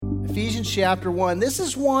Ephesians chapter 1. This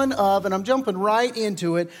is one of, and I'm jumping right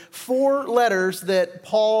into it, 4 letters that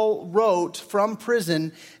Paul wrote from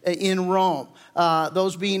prison in Rome.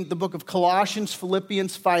 Those being the book of Colossians,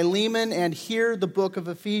 Philippians, Philemon, and here the book of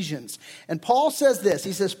Ephesians. And Paul says this.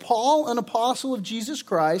 He says, Paul, an apostle of Jesus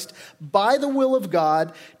Christ, by the will of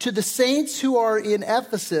God, to the saints who are in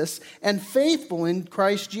Ephesus and faithful in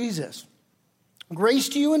Christ Jesus. Grace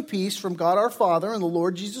to you and peace from God our Father and the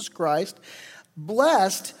Lord Jesus Christ.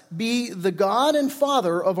 Blessed be the God and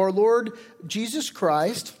Father of our Lord Jesus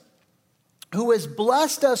Christ, who has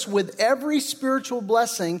blessed us with every spiritual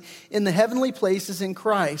blessing in the heavenly places in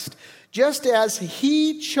Christ, just as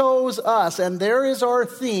He chose us. And there is our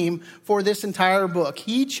theme for this entire book.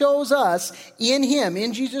 He chose us in Him,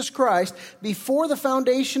 in Jesus Christ, before the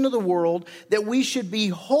foundation of the world, that we should be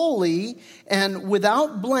holy and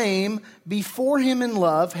without blame before Him in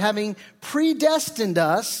love, having predestined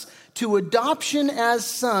us to adoption as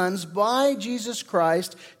sons by Jesus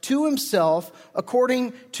Christ to Himself,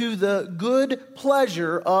 according to the good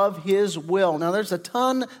pleasure of His will. Now, there's a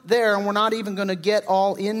ton there, and we're not even going to get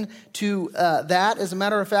all into that. As a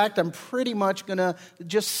matter of fact, I'm pretty much going to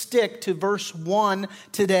just stick to verse 1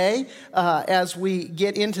 today as we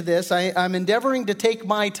get into this. I'm endeavoring to take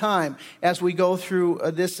my time as we go through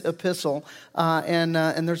this epistle, and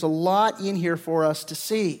there's a lot in here for us to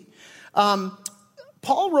see.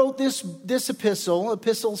 Paul wrote this epistle.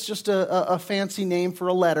 Epistle's just a fancy name for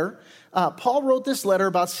a letter. Paul wrote this letter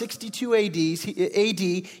about 62 AD.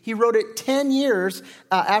 He wrote it 10 years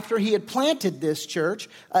after he had planted this church,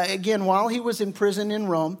 again, while he was in prison in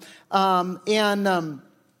Rome.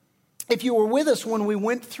 If you were with us when we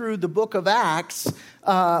went through the book of Acts,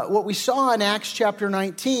 what we saw in Acts chapter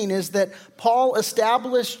 19 is that Paul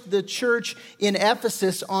established the church in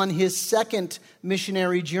Ephesus on his second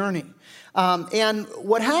missionary journey. And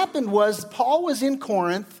what happened was Paul was in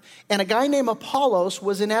Corinth, and a guy named Apollos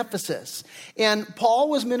was in Ephesus. And Paul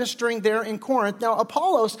was ministering there in Corinth. Now,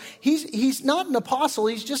 Apollos, he's not an apostle.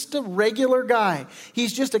 He's just a regular guy.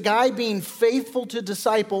 He's just a guy being faithful to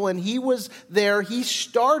disciple, and he was there. He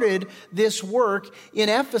started this work in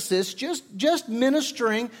Ephesus, just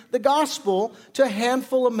ministering the gospel to a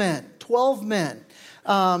handful of men, 12 men.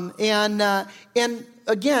 And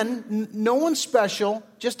again, no one special,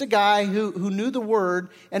 just a guy who knew the word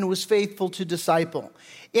and was faithful to disciple.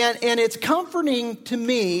 And it's comforting to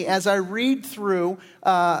me as I read through,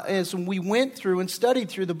 as we went through and studied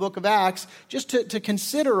through the book of Acts, just to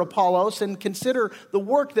consider Apollos and consider the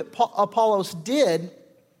work that Apollos did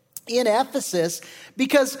in Ephesus,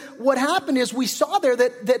 because what happened is we saw there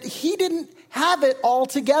that he didn't have it all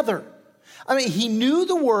together. I mean, he knew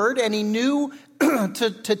the word and he knew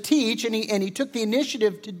to teach, and he took the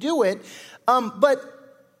initiative to do it. But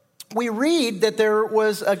we read that there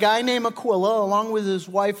was a guy named Aquila along with his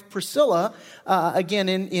wife Priscilla, again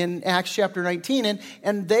in Acts chapter 19,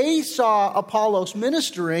 and they saw Apollos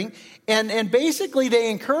ministering, and basically they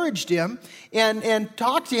encouraged him and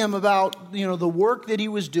talked to him about the work that he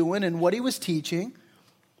was doing and what he was teaching.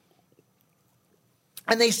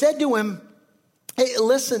 And they said to him, hey,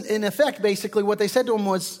 listen, in effect, basically what they said to him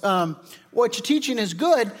was, what you're teaching is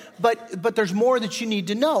good, but there's more that you need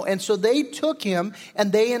to know. And so they took him and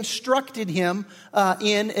they instructed him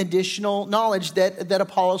in additional knowledge that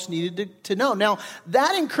Apollos needed to know. Now,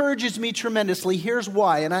 that encourages me tremendously. Here's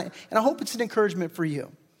why, and I hope it's an encouragement for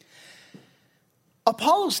you.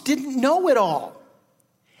 Apollos didn't know it all,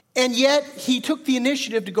 and yet he took the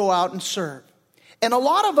initiative to go out and serve. And a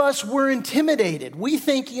lot of us were intimidated. We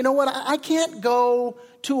think, you know what, I can't go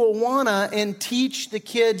to Awana and teach the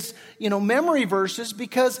kids, memory verses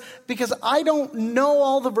because I don't know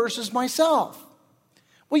all the verses myself.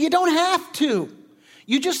 Well, you don't have to.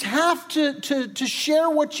 You just have to share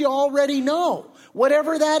what you already know,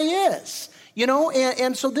 whatever that is.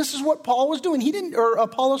 And so this is what Paul was doing.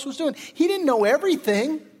 Apollos was doing. He didn't know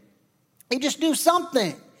everything. He just knew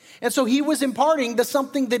something. And so he was imparting the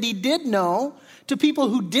something that he did know to people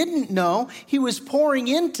who didn't know. He was pouring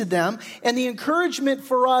into them. And the encouragement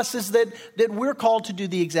for us is that we're called to do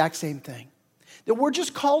the exact same thing. That we're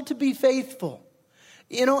just called to be faithful.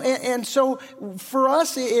 And so for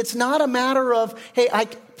us, it's not a matter of, hey,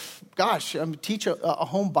 I'm teach a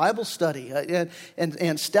home Bible study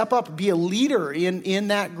and step up, be a leader in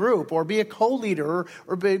that group, or be a co-leader,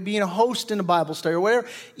 or being a host in a Bible study, or whatever.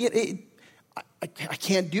 I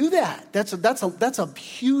can't do that. That's a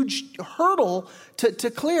huge hurdle to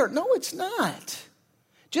clear. No, it's not.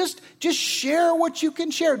 Just share what you can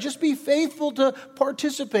share. Just be faithful to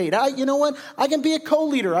participate. You know what? I can be a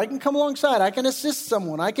co-leader. I can come alongside. I can assist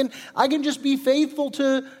someone. I can just be faithful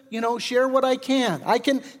to share what I can. I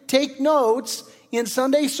can take notes in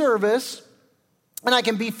Sunday service, and I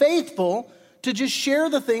can be faithful to just share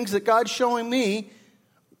the things that God's showing me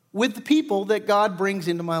with the people that God brings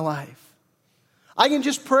into my life. I can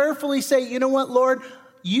just prayerfully say, you know what, Lord,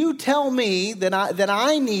 you tell me that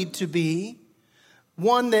I need to be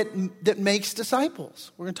one that makes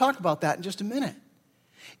disciples. We're going to talk about that in just a minute.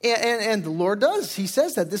 And the Lord does. He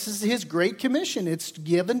says that. This is his great commission. It's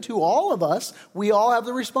given to all of us. We all have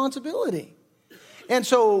the responsibility. And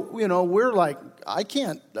so, we're like, I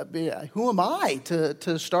can't, who am I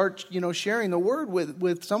to start, sharing the word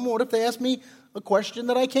with someone? What if they ask me a question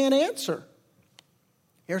that I can't answer?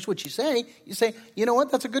 Here's what you say. You say, you know what,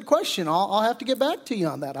 that's a good question. I'll have to get back to you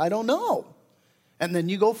on that. I don't know. And then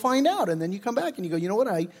you go find out. And then you come back and you go, you know what,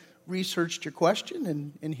 I researched your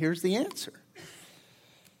question and here's the answer.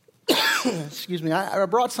 Excuse me. I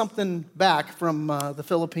brought something back from the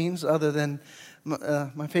Philippines other than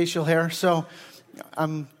my facial hair. So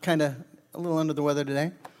I'm kind of a little under the weather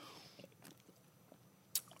today.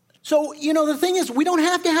 So, the thing is, we don't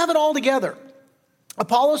have to have it all together.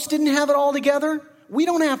 Apollos didn't have it all together. We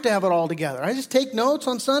don't have to have it all together. I just take notes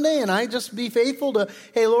on Sunday and I just be faithful to,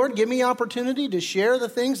 hey, Lord, give me opportunity to share the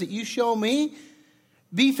things that you show me.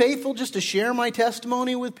 Be faithful just to share my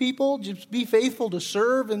testimony with people. Just be faithful to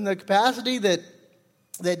serve in the capacity that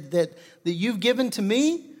you've given to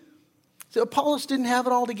me. So Apollos didn't have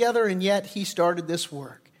it all together, and yet he started this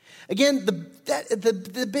work. Again,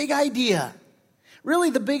 the big idea, really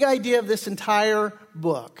the big idea of this entire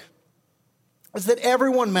book is that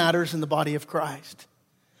everyone matters in the body of Christ.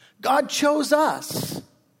 God chose us.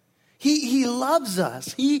 He loves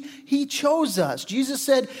us. He chose us. Jesus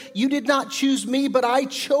said, you did not choose me, but I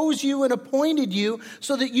chose you and appointed you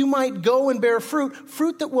so that you might go and bear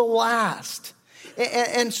fruit that will last.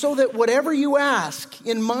 And so that whatever you ask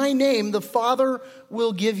in my name, the Father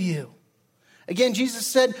will give you. Again, Jesus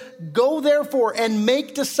said, go therefore and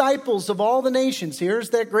make disciples of all the nations.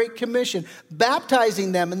 Here's that great commission.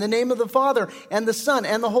 Baptizing them in the name of the Father and the Son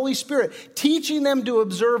and the Holy Spirit. Teaching them to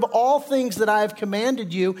observe all things that I have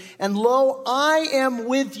commanded you. And lo, I am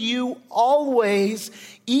with you always,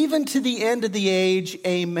 even to the end of the age.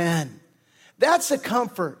 Amen. That's a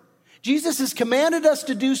comfort. Jesus has commanded us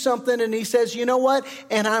to do something, and he says, you know what?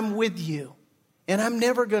 And I'm with you. And I'm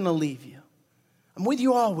never going to leave you. I'm with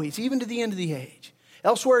you always, even to the end of the age.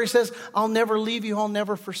 Elsewhere he says, I'll never leave you, I'll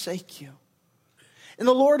never forsake you. And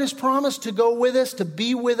the Lord has promised to go with us, to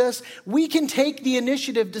be with us. We can take the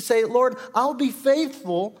initiative to say, Lord, I'll be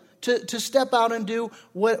faithful to step out and do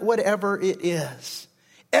whatever it is.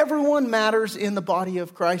 Everyone matters in the body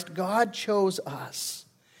of Christ. God chose us.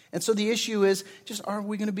 And so the issue is, just are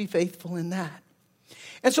we going to be faithful in that?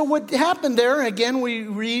 And so what happened there, again, we're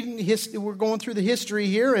going through the history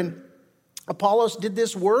here, and Apollos did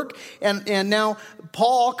this work, and now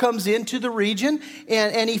Paul comes into the region,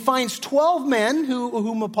 and he finds 12 men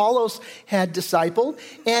whom Apollos had discipled,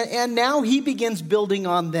 and now he begins building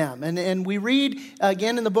on them. And we read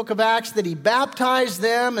again in the book of Acts that he baptized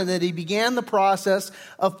them and that he began the process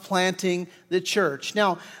of planting the church.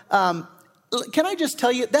 Now, can I just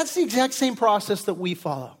tell you, that's the exact same process that we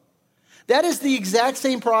follow. That is the exact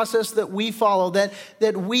same process that we follow,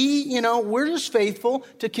 that we, we're just faithful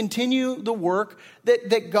to continue the work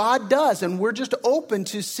that God does. And we're just open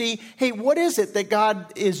to see, hey, what is it that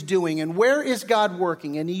God is doing? And where is God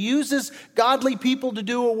working? And he uses godly people to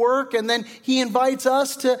do a work, and then he invites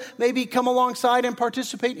us to maybe come alongside and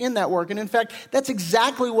participate in that work. And in fact, that's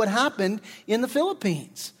exactly what happened in the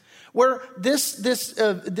Philippines, where this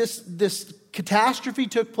catastrophe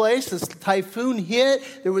took place. This typhoon hit.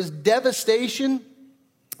 There was devastation,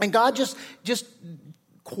 and God just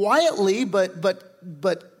quietly,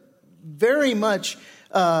 but very much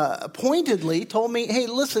pointedly told me, "Hey,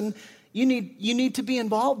 listen, you need to be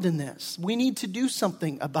involved in this. We need to do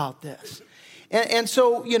something about this." And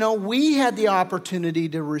so, we had the opportunity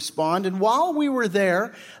to respond. And while we were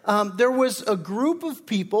there, there was a group of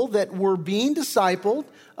people that were being discipled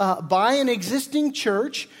by an existing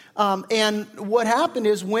church. And what happened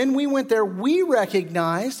is when we went there, we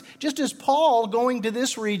recognized, just as Paul going to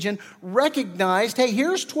this region recognized, hey,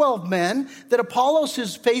 here's 12 men that Apollos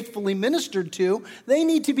has faithfully ministered to. They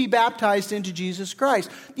need to be baptized into Jesus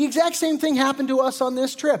Christ. The exact same thing happened to us on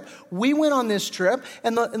this trip. We went on this trip,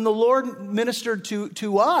 and the Lord ministered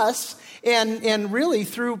to us, and really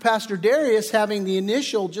through Pastor Darius having the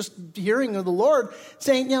initial just hearing of the Lord,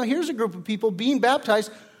 saying, here's a group of people being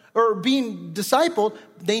baptized, or being discipled,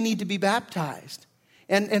 they need to be baptized.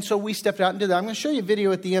 And so we stepped out and did that. I'm going to show you a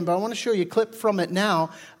video at the end, but I want to show you a clip from it now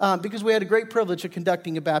because we had a great privilege of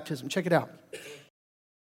conducting a baptism. Check it out.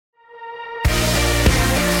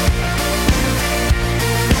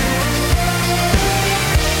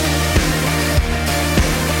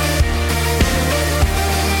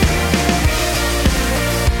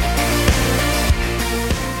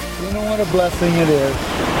 blessing it is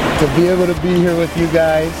to be able to be here with you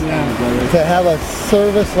guys, to have a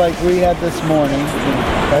service like we had this morning,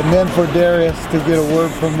 and then for Darius to get a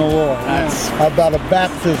word from the Lord about a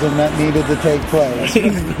baptism that needed to take place.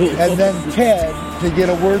 And then Ted to get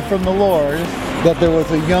a word from the Lord that there was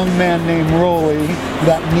a young man named Rolly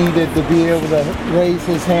that needed to be able to raise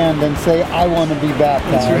his hand and say, I want to be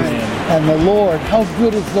baptized. And the Lord, how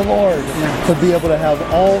good is the Lord to be able to have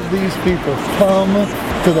all these people come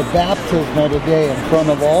to the baptismal today in front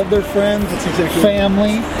of all their friends,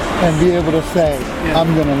 family, and be able to say,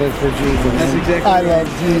 I'm going to live for Jesus. That's exactly I love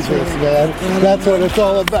Jesus, man. That's what it's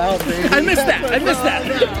all about, baby. I missed that.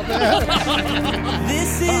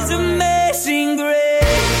 This is amazing grace.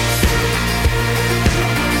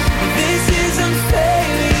 This is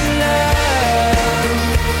unfailing love.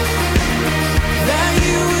 That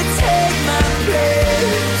you would take my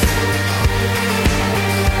place.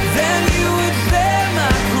 Then you would bear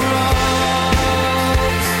my cross.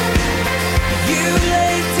 You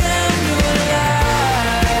laid down your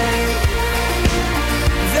life.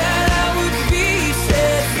 That I would be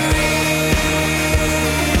set free.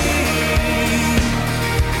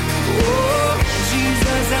 Oh,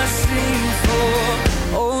 Jesus, I sing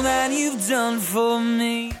for all that you've done for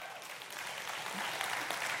me.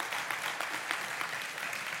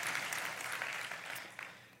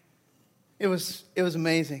 It was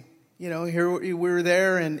amazing. You know, here we were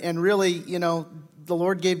there, and really, you know, the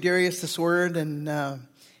Lord gave Darius this word, and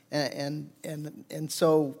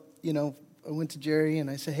so, you know, I went to Jerry and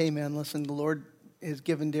I said, hey man, listen, the Lord has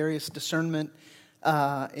given Darius discernment,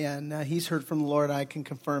 and he's heard from the Lord. I can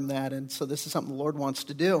confirm that, and so this is something the Lord wants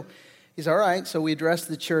to do. He's all right. So we addressed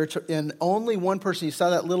the church, and only one person. You saw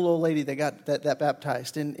that little old lady that got that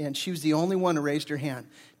baptized, and she was the only one who raised her hand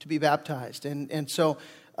to be baptized, and so.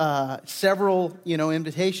 Several, you know,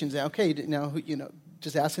 invitations. Okay, now, you know,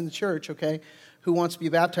 just asking the church, okay, who wants to be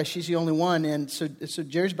baptized? She's the only one. And so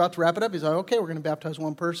Jerry's about to wrap it up. He's like, okay, we're going to baptize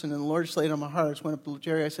one person. And the Lord just laid on my heart. I just went up to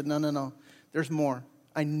Jerry. I said, no, there's more.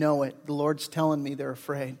 I know it. The Lord's telling me they're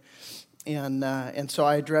afraid. And so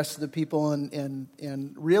I addressed the people,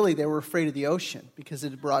 and really they were afraid of the ocean because it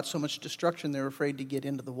had brought so much destruction. They were afraid to get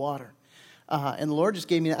into the water. And the Lord just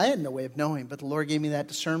gave me, I had no way of knowing, but the Lord gave me that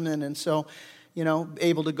discernment. And so, you know,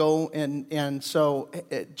 able to go and so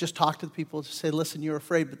just talk to the people to say, listen, you're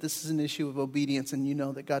afraid, but this is an issue of obedience, and you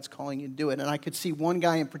know that God's calling you to do it. And I could see one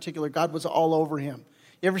guy in particular, God was all over him.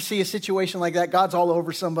 You ever see a situation like that? God's all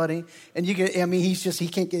over somebody, and you get, I mean, he's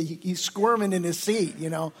he's squirming in his seat, you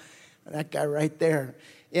know, that guy right there.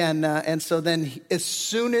 And so then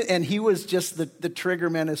and he was just the trigger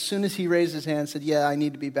man. As soon as he raised his hand and said, yeah, I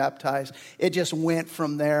need to be baptized, it just went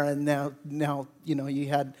from there. And now, you know, you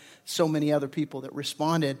had so many other people that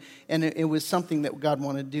responded. And it was something that God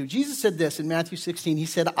wanted to do. Jesus said this in Matthew 16. He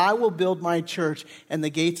said, I will build my church, and the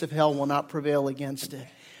gates of hell will not prevail against it.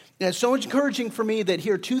 And it's so encouraging for me that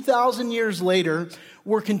here 2,000 years later,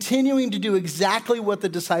 we're continuing to do exactly what the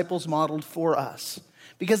disciples modeled for us.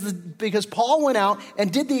 Because Paul went out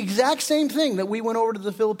and did the exact same thing that we went over to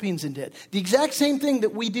the Philippines and did. The exact same thing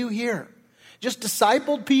that we do here. Just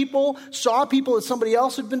discipled people, saw people that somebody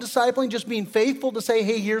else had been discipling, just being faithful to say,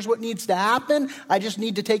 hey, here's what needs to happen. I just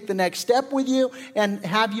need to take the next step with you, and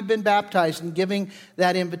have you been baptized, and giving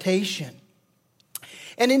that invitation.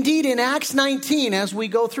 And indeed, in Acts 19, as we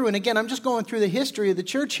go through, and again, I'm just going through the history of the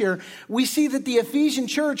church here, we see that the Ephesian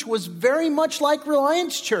church was very much like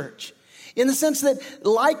Reliance Church. In the sense that,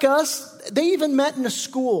 like us, they even met in a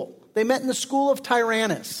school. They met in the school of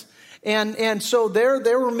Tyrannus. And so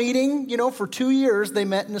they were meeting, you know, for 2 years. They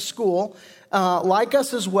met in a school. Like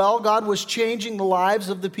us as well, God was changing the lives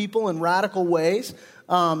of the people in radical ways.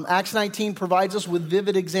 Acts 19 provides us with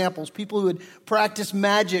vivid examples. People who had practiced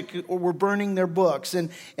magic or were burning their books, and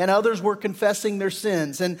others were confessing their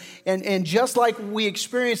sins. And just like we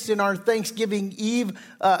experienced in our Thanksgiving Eve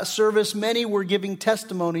service, many were giving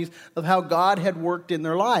testimonies of how God had worked in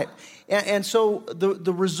their life. And so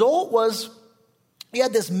the result was, we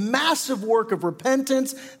had this massive work of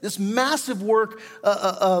repentance, this massive work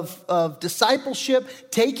of discipleship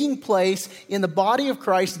taking place in the body of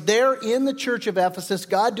Christ there in the church of Ephesus,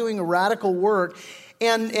 God doing a radical work.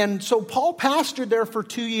 And so Paul pastored there for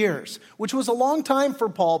 2 years, which was a long time for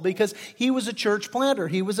Paul because he was a church planter.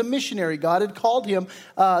 He was a missionary. God had called him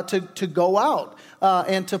to go out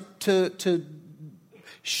and to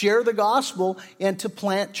share the gospel and to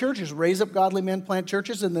plant churches, raise up godly men, plant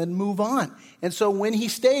churches, and then move on. And so when he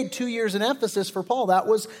stayed 2 years in Ephesus for Paul, that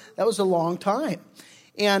was a long time.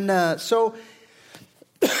 And so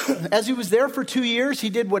as he was there for 2 years,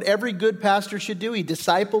 he did what every good pastor should do. He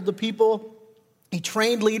discipled the people. He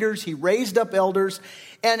trained leaders, he raised up elders,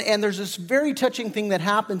 and there's this very touching thing that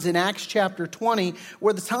happens in Acts chapter 20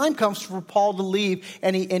 where the time comes for Paul to leave,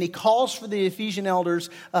 and he calls for the Ephesian elders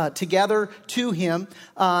together to him,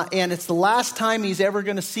 and it's the last time he's ever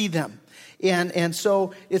going to see them. And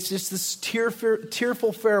so it's just this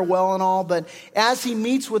tearful farewell and all. But as he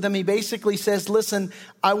meets with them, he basically says, listen,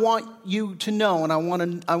 I want you to know, and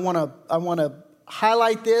I want to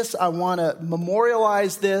highlight this. I want to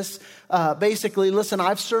memorialize this. Basically, listen,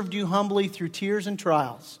 I've served you humbly through tears and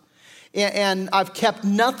trials. And I've kept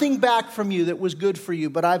nothing back from you that was good for you.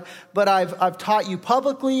 But I've taught you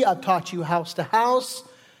publicly. I've taught you house to house.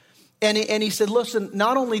 And he said, listen,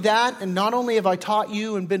 not only that, and not only have I taught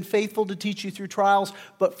you and been faithful to teach you through trials,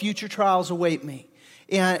 but future trials await me.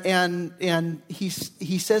 And he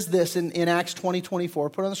says this in Acts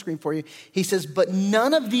 20:24, put it on the screen for you. He says, but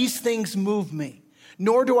none of these things move me,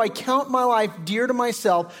 nor do I count my life dear to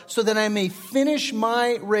myself, so that I may finish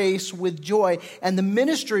my race with joy and the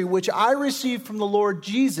ministry which I received from the Lord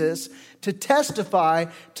Jesus to testify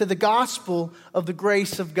to the gospel of the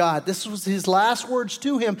grace of God. This was his last words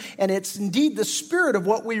to him, and it's indeed the spirit of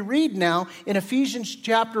what we read now in Ephesians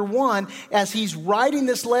chapter 1 as he's writing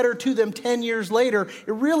this letter to them 10 years later.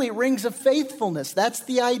 It really rings of faithfulness. That's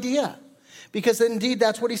the idea. Because indeed,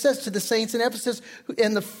 that's what he says to the saints in Ephesus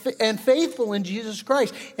and faithful in Jesus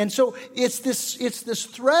Christ. And so it's this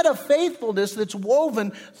thread of faithfulness that's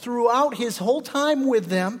woven throughout his whole time with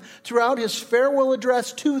them, throughout his farewell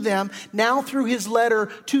address to them, now through his letter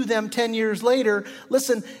to them 10 years later.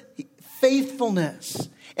 Listen, faithfulness.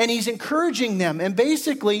 And he's encouraging them. And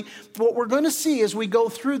basically, what we're going to see as we go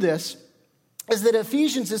through this is that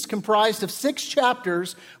Ephesians is comprised of 6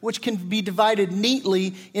 chapters, which can be divided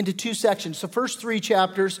neatly into 2 sections. The first 3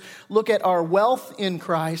 chapters look at our wealth in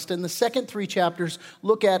Christ, and the second 3 chapters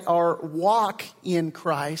look at our walk in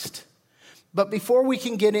Christ. But before we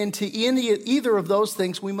can get into either of those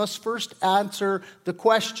things, we must first answer the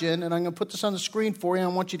question, and I'm going to put this on the screen for you,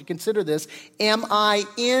 and I want you to consider this. Am I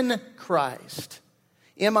in Christ?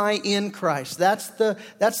 Am I in Christ? That's the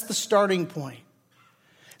starting point.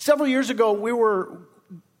 Several years ago, we were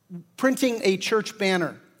printing a church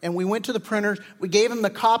banner, and we went to the printers. We gave them the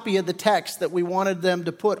copy of the text that we wanted them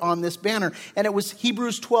to put on this banner, and it was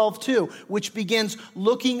Hebrews 12:2, which begins,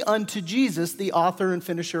 looking unto Jesus, the author and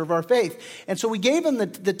finisher of our faith. And so we gave him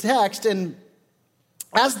the text, and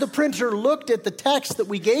as the printer looked at the text that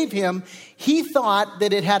we gave him, he thought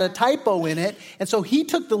that it had a typo in it. And so he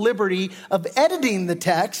took the liberty of editing the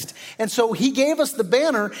text. And so he gave us the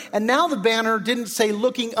banner. And now the banner didn't say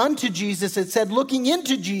looking unto Jesus. It said looking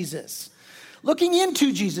into Jesus. Looking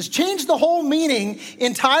into Jesus. Changed the whole meaning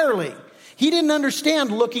entirely. He didn't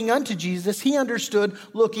understand looking unto Jesus. He understood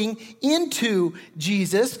looking into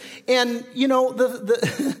Jesus. And, you know,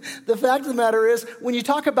 the fact of the matter is, when you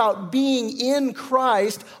talk about being in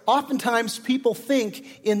Christ, oftentimes people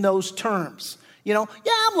think in those terms. You know,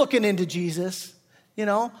 yeah, I'm looking into Jesus. You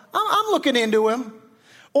know, I'm looking into him.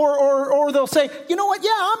 Or they'll say, you know what,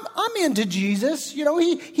 yeah, I'm into Jesus. You know,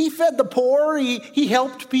 he fed the poor, he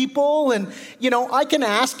helped people, and, you know, I can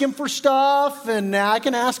ask him for stuff, and I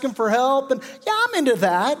can ask him for help, and yeah, I'm into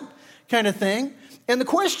that kind of thing. And the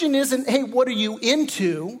question isn't, hey, what are you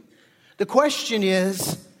into? The question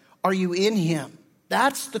is, are you in him?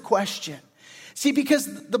 That's the question. See,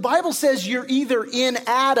 because the Bible says you're either in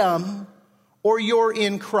Adam or you're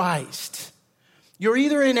in Christ. You're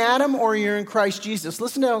either in Adam or you're in Christ Jesus.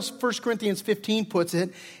 Listen to how 1 Corinthians 15 puts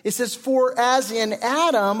it. It says, for as in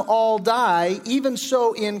Adam all die, even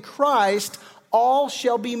so in Christ all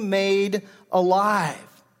shall be made alive.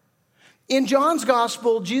 In John's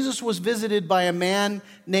gospel, Jesus was visited by a man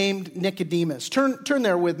named Nicodemus. Turn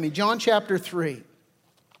there with me, John chapter 3.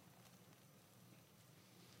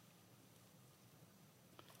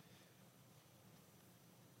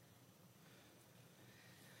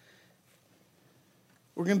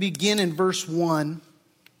 We're going to begin in verse 1.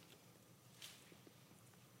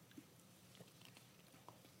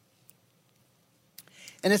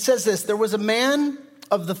 And it says this, there was a man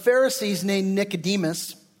of the Pharisees named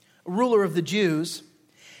Nicodemus, a ruler of the Jews.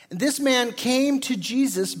 And this man came to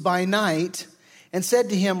Jesus by night and said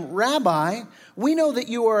to him, Rabbi, we know that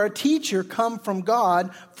you are a teacher come from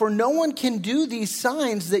God, for no one can do these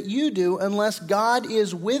signs that you do unless God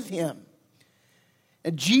is with him.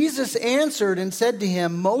 And Jesus answered and said to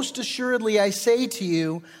him, most assuredly I say to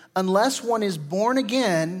you, unless one is born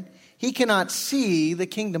again, he cannot see the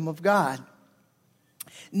kingdom of God.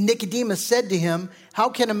 Nicodemus said to him, how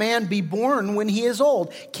can a man be born when he is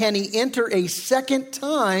old? Can he enter a second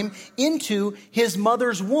time into his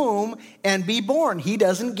mother's womb and be born? He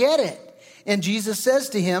doesn't get it. And Jesus says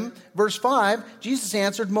to him, verse 5, Jesus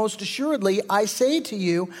answered, most assuredly, I say to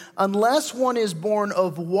you, unless one is born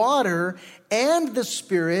of water and the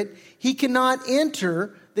Spirit, he cannot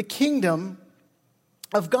enter the kingdom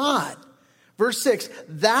of God. Verse 6,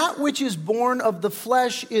 that which is born of the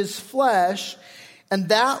flesh is flesh, and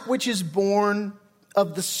that which is born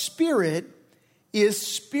of the Spirit is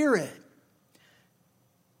spirit.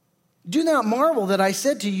 Do not marvel that I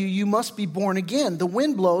said to you, you must be born again. The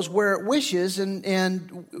wind blows where it wishes,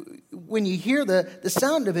 and when you hear the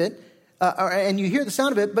sound of it,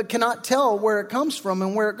 but cannot tell where it comes from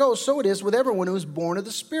and where it goes, so it is with everyone who is born of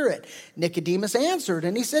the Spirit. Nicodemus answered,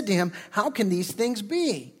 and he said to him, how can these things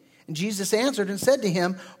be? And Jesus answered and said to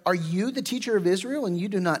him, are you the teacher of Israel, and you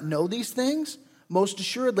do not know these things? Most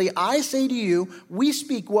assuredly, I say to you, we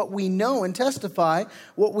speak what we know and testify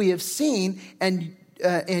what we have seen, and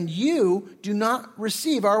you do not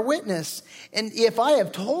receive our witness. And if I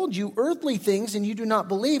have told you earthly things and you do not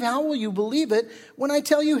believe, how will you believe it when I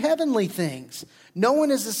tell you heavenly things? No one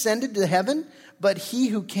has ascended to heaven, but he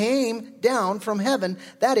who came down from heaven,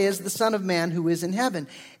 that is, the Son of Man who is in heaven.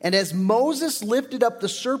 And as Moses lifted up the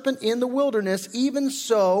serpent in the wilderness, even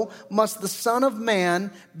so must the Son of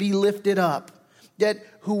Man be lifted up, that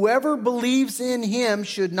whoever believes in him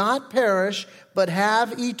should not perish, but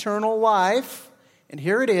have eternal life. And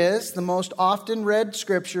here it is, the most often read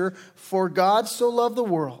scripture, for God so loved the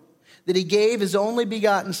world that he gave his only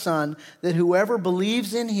begotten Son, that whoever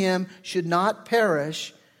believes in him should not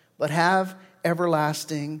perish, but have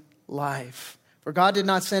everlasting life. For God did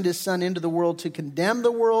not send his Son into the world to condemn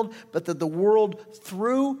the world, but that the world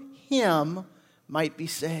through him might be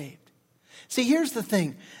saved. See, here's the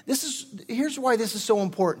thing. Here's why this is so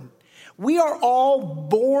important. We are all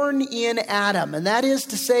born in Adam, and that is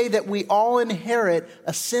to say that we all inherit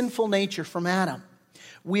a sinful nature from Adam.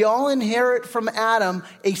 We all inherit from Adam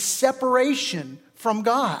a separation from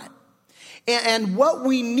God. And what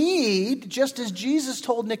we need, just as Jesus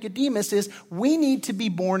told Nicodemus, is we need to be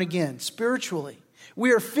born again spiritually.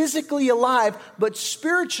 We are physically alive, but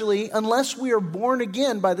spiritually, unless we are born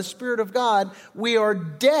again by the Spirit of God, we are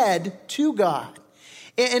dead to God.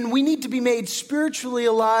 And we need to be made spiritually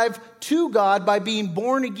alive to God by being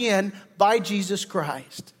born again by Jesus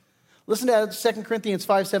Christ. Listen to how 2 Corinthians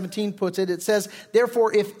 5:17 puts it. It says,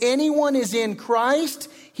 therefore, if anyone is in Christ,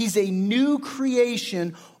 he's a new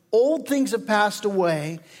creation. Old things have passed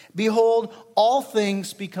away. Behold, all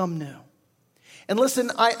things become new. And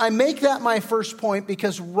listen, I make that my first point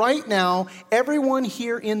because right now, everyone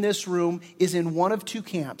here in this room is in one of two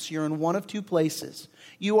camps. You're in one of two places.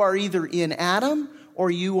 You are either in Adam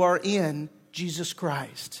or you are in Jesus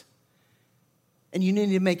Christ. And you need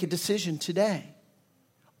to make a decision today.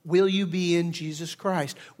 Will you be in Jesus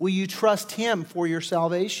Christ? Will you trust him for your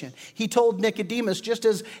salvation? He told Nicodemus, just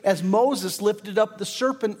as Moses lifted up the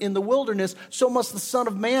serpent in the wilderness, so must the Son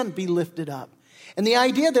of Man be lifted up. And the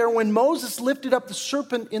idea there, when Moses lifted up the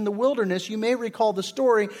serpent in the wilderness, you may recall the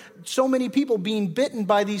story, so many people being bitten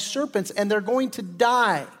by these serpents, and they're going to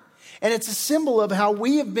die. And it's a symbol of how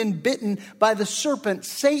we have been bitten by the serpent,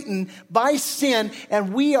 Satan, by sin,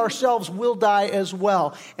 and we ourselves will die as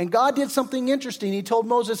well. And God did something interesting. He told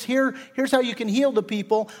Moses, here's how you can heal the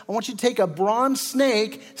people. I want you to take a bronze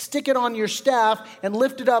snake, stick it on your staff, and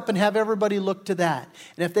lift it up and have everybody look to that.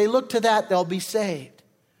 And if they look to that, they'll be saved.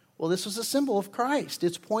 Well, this was a symbol of Christ.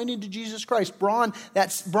 It's pointing to Jesus Christ. Bronze,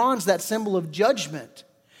 that symbol of judgment.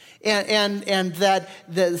 And that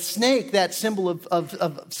the snake, that symbol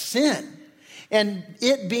of sin. And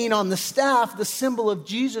it being on the staff, the symbol of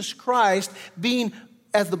Jesus Christ being,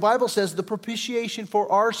 as the Bible says, the propitiation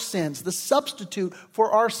for our sins, the substitute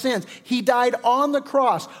for our sins. He died on the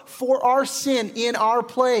cross for our sin in our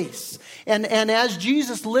place. And as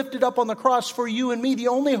Jesus lifted up on the cross for you and me, the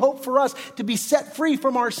only hope for us to be set free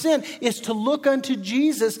from our sin is to look unto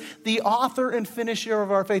Jesus, the author and finisher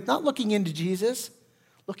of our faith. Not looking into Jesus,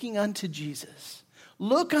 looking unto Jesus.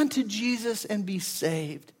 Look unto Jesus and be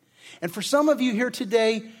saved. And for some of you here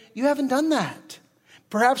today, you haven't done that.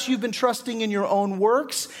 Perhaps you've been trusting in your own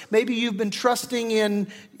works. Maybe you've been trusting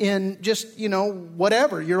in just,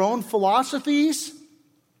 whatever, your own philosophies.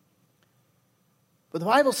 But the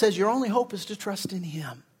Bible says your only hope is to trust in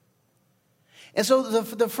him. And so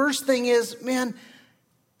the first thing is, man,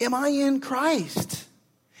 am I in Christ?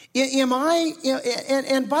 Am I,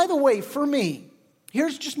 and by the way, for me,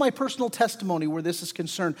 here's just my personal testimony where this is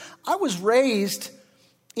concerned. I was raised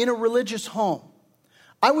in a religious home.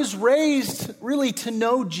 I was raised really to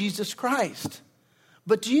know Jesus Christ.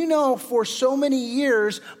 But do you know, for so many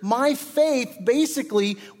years, my faith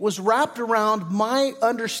basically was wrapped around my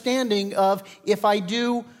understanding of if I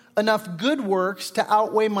do enough good works to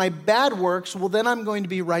outweigh my bad works, well, then I'm going to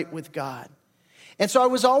be right with God. And so I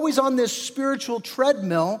was always on this spiritual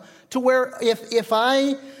treadmill to where if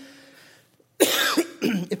I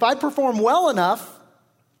if I perform well enough,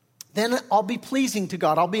 then I'll be pleasing to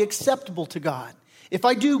God. I'll be acceptable to God. If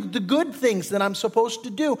I do the good things that I'm supposed to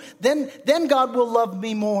do, then God will love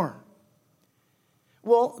me more.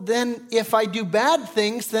 Well, then if I do bad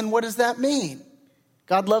things, then what does that mean?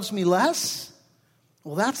 God loves me less?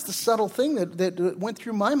 Well, that's the subtle thing that went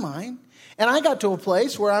through my mind. And I got to a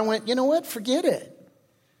place where I went, you know what? Forget it.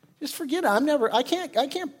 Just forget it.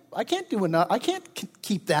 I can't do enough. I can't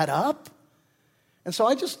keep that up. And so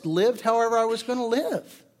I just lived however I was going to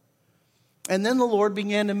live. And then the Lord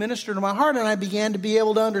began to minister to my heart, and I began to be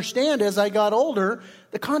able to understand as I got older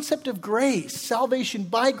the concept of grace, salvation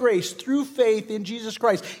by grace through faith in Jesus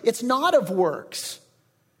Christ. It's not of works.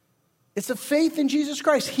 It's of faith in Jesus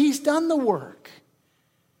Christ. He's done the work.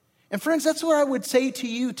 And friends, that's what I would say to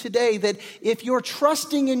you today, that if you're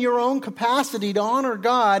trusting in your own capacity to honor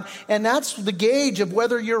God, and that's the gauge of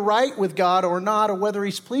whether you're right with God or not, or whether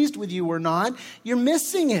He's pleased with you or not, you're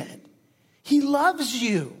missing it. He loves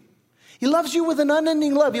you. He loves you with an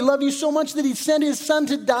unending love. He loved you so much that He sent His Son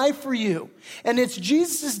to die for you. And it's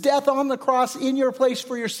Jesus' death on the cross in your place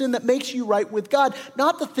for your sin that makes you right with God,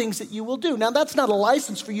 not the things that you will do. Now, that's not a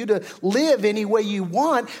license for you to live any way you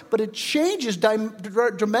want, but it changes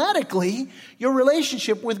dramatically your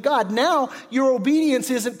relationship with God. Now, your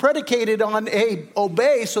obedience isn't predicated on,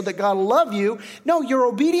 obey so that God will love you. No, your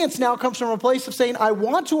obedience now comes from a place of saying, I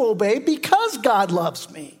want to obey because God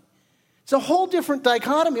loves me. It's a whole different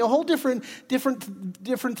dichotomy, a whole different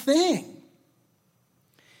thing.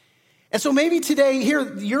 And so maybe today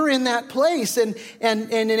here you're in that place, and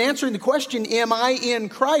in answering the question, am I in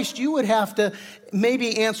Christ? You would have to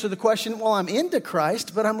maybe answer the question, well, I'm into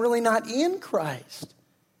Christ, but I'm really not in Christ.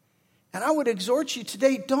 And I would exhort you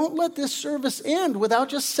today, don't let this service end without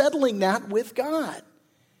just settling that with God.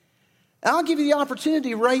 And I'll give you the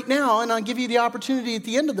opportunity right now, and I'll give you the opportunity at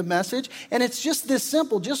the end of the message. And it's just this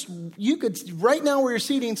simple. Just you could, right now where you're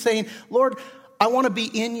sitting, saying, Lord, I want to be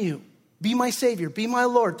in you. Be my Savior. Be my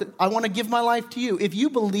Lord. I want to give my life to you. If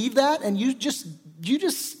you believe that and you just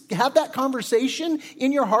have that conversation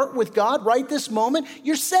in your heart with God right this moment,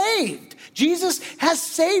 you're saved. Jesus has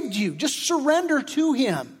saved you. Just surrender to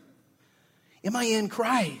Him. Am I in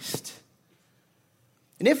Christ?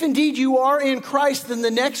 And if indeed you are in Christ, then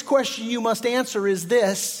the next question you must answer is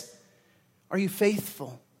this: are you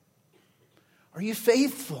faithful? Are you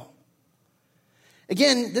faithful?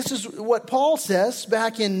 Again, this is what Paul says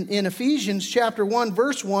back in Ephesians chapter 1,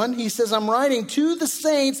 verse 1. He says, I'm writing to the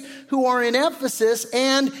saints who are in Ephesus,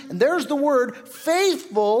 and there's the word,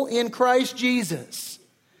 faithful in Christ Jesus.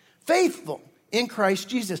 Faithful in Christ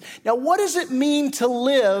Jesus. Now, what does it mean to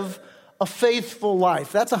live a faithful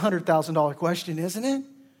life? That's a $100,000 question, isn't it?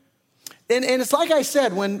 And it's like I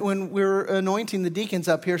said when we were anointing the deacons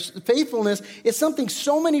up here, faithfulness is something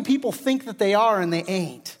so many people think that they are and they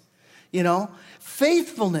ain't. You know,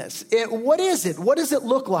 faithfulness, what is it? What does it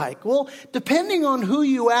look like? Well, depending on who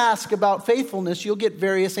you ask about faithfulness, you'll get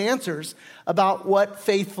various answers about what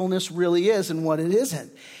faithfulness really is and what it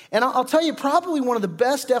isn't. And I'll tell you, probably one of the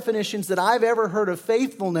best definitions that I've ever heard of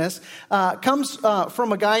faithfulness comes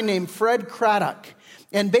from a guy named Fred Craddock.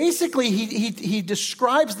 And basically, he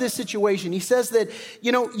describes this situation. He says that,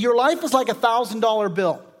 you know, your life is like a $1,000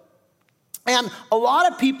 bill. And a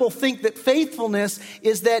lot of people think that faithfulness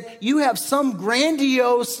is that you have some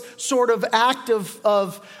grandiose sort of act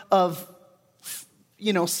of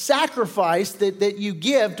sacrifice that you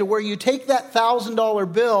give, to where you take that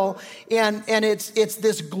 $1,000 bill and it's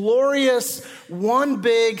this glorious, one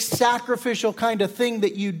big sacrificial kind of thing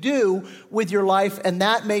that you do with your life, and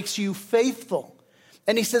that makes you faithful.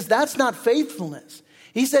 And he says that's not faithfulness.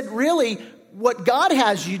 He said, really, what God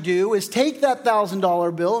has you do is take that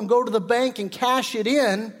 $1,000 bill and go to the bank and cash it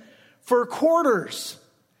in for quarters.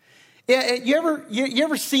 You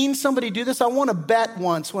ever seen somebody do this? I won a bet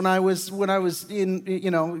once when I was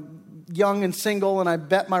in, young and single, and I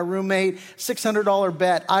bet my roommate $600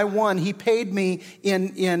 bet. I won. He paid me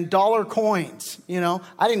in dollar coins.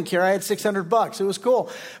 I didn't care. I had $600. It was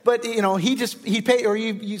cool. But he paid. Or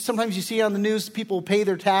you sometimes you see on the news people pay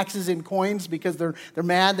their taxes in coins because they're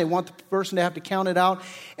mad. They want the person to have to count it out.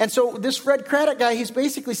 And so this Fred Craddock guy, he's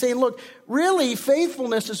basically saying, look, really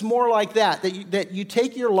faithfulness is more like that you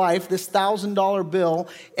take your life, this $1,000 bill,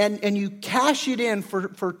 and you cash it in for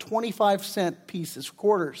 25-cent pieces,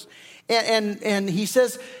 quarters. And he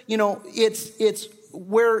says, it's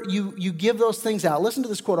where you give those things out. Listen to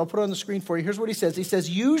this quote. I'll put it on the screen for you. Here's what he says. He says,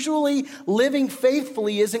 usually living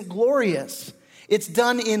faithfully isn't glorious. It's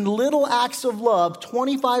done in little acts of love,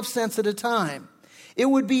 25 cents at a time. It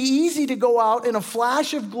would be easy to go out in a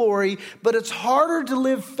flash of glory, but it's harder to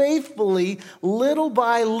live faithfully, little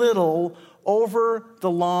by little, over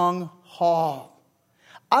the long haul.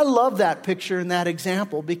 I love that picture and that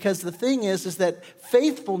example, because the thing is that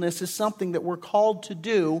faithfulness is something that we're called to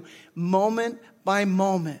do moment by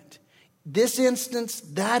moment. This instance,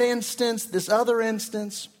 that instance, this other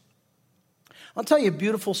instance. I'll tell you a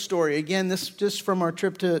beautiful story. Again, this just from our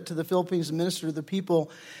trip to the Philippines to minister to the people.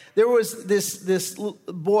 There was this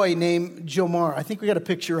boy named Jomar. I think we got a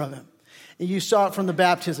picture of him. And you saw it from the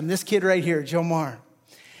baptism. This kid right here, Jomar.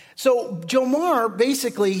 So Jomar,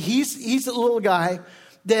 basically, he's a little guy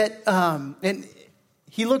that, and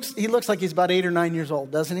he looks like he's about 8 or 9 years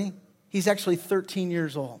old, doesn't he? He's actually 13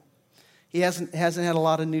 years old. He hasn't had a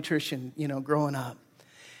lot of nutrition, growing up.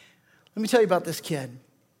 Let me tell you about this kid.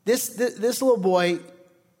 This little boy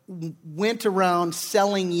went around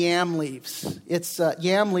selling yam leaves.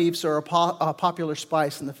 Yam leaves are a popular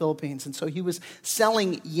spice in the Philippines. And so he was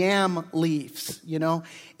selling yam leaves,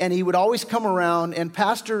 and he would always come around. And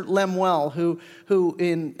Pastor Lemuel, who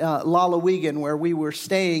in Lalawigan, where we were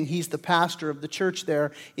staying, he's the pastor of the church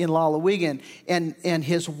there in Lalawigan. And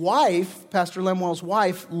his wife, Pastor Lemuel's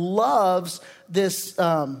wife, loves this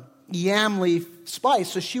yam leaf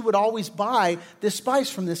spice. So she would always buy this spice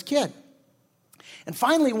from this kid. And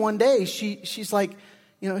finally, one day, she's like,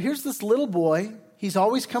 here's this little boy. He's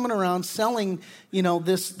always coming around selling,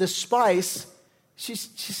 this spice. She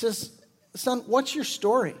says, son, what's your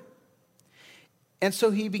story? And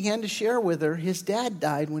so he began to share with her, his dad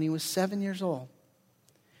died when he was 7 years old.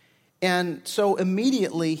 And so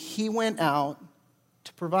immediately, he went out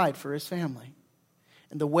to provide for his family.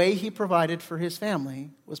 And the way he provided for his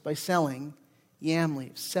family was by selling yam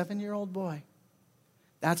leaves. 7-year-old boy.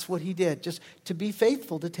 That's what he did, just to be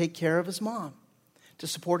faithful to take care of his mom, to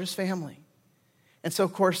support his family. And so,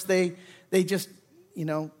 of course, they just,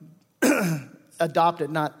 adopted,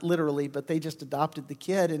 not literally, but they just adopted the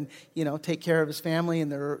kid and, take care of his family,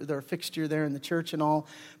 and they're a fixture there in the church and all.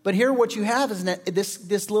 But here what you have is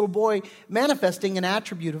this little boy manifesting an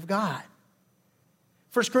attribute of God.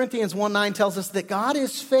 1 Corinthians 1:9 tells us that God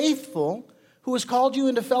is faithful, who has called you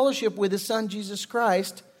into fellowship with his Son, Jesus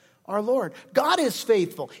Christ, our Lord. God is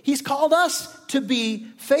faithful. He's called us to be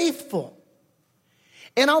faithful.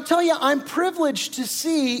 And I'll tell you, I'm privileged to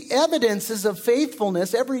see evidences of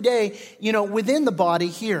faithfulness every day, within the body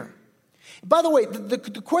here. By the way, the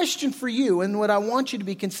question for you and what I want you to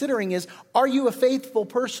be considering is, are you a faithful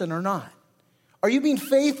person or not? Are you being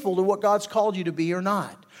faithful to what God's called you to be or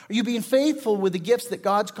not? Are you being faithful with the gifts that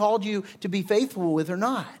God's called you to be faithful with or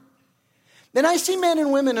not? And I see men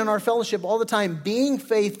and women in our fellowship all the time being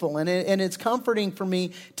faithful, and it's comforting for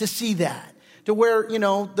me to see that. To where,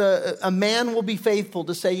 a man will be faithful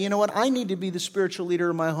to say, I need to be the spiritual leader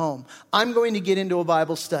of my home. I'm going to get into a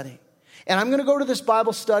Bible study. And I'm going to go to this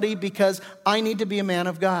Bible study because I need to be a man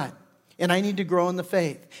of God. And I need to grow in the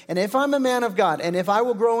faith. And if I'm a man of God, and if I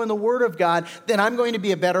will grow in the Word of God, then I'm going to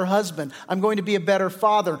be a better husband. I'm going to be a better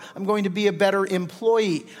father. I'm going to be a better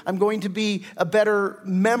employee. I'm going to be a better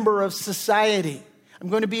member of society. I'm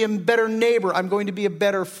going to be a better neighbor. I'm going to be a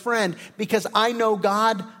better friend because I know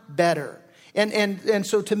God better. And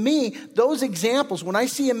so to me, those examples, when I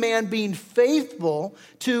see a man being faithful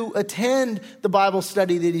to attend the Bible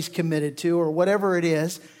study that he's committed to or whatever it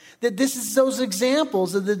is, that this is those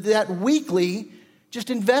examples of that weekly,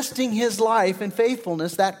 just investing his life in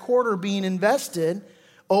faithfulness, that quarter being invested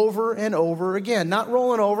over and over again. Not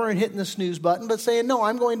rolling over and hitting the snooze button, but saying, no,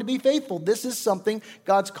 I'm going to be faithful. This is something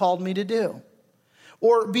God's called me to do.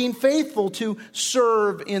 Or being faithful to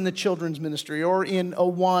serve in the children's ministry or in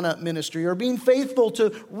Awana ministry. Or being faithful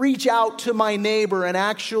to reach out to my neighbor and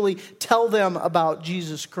actually tell them about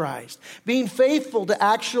Jesus Christ. Being faithful to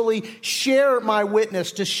actually share my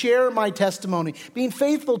witness, to share my testimony. Being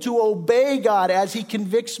faithful to obey God as he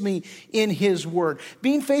convicts me in his word.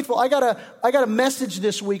 Being faithful. I got a message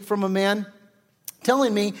this week from a man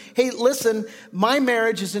telling me, hey, listen, my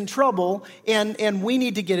marriage is in trouble and we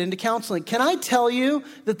need to get into counseling. Can I tell you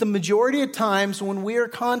that the majority of times when we are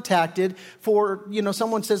contacted for,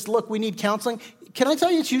 someone says, look, we need counseling. Can I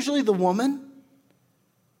tell you it's usually the woman?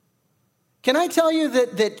 Can I tell you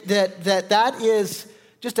that is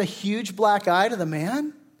just a huge black eye to the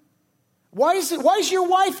man? Why's your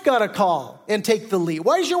wife got to call and take the lead?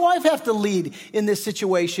 Why does your wife have to lead in this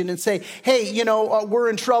situation and say, hey, we're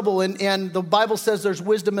in trouble and the Bible says there's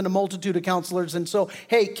wisdom in a multitude of counselors. And so,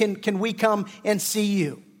 hey, can we come and see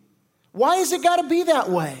you? Why has it got to be that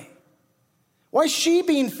way? Why is she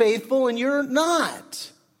being faithful and you're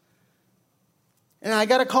not? And I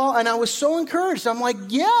got a call, and I was so encouraged. I'm like,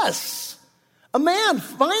 yes. A man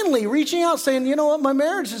finally reaching out saying, you know what, my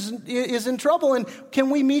marriage is in trouble, and can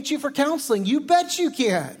we meet you for counseling? You bet you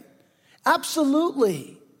can.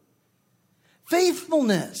 Absolutely.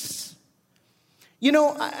 Faithfulness. You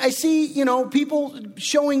know, I see, you know, people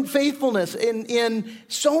showing faithfulness in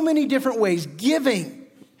so many different ways, giving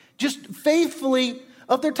just faithfully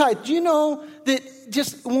of their tithe. Do you know that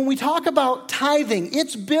just when we talk about tithing,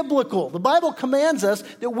 it's biblical. The Bible commands us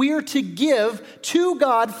that we are to give to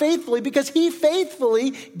God faithfully because he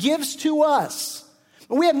faithfully gives to us.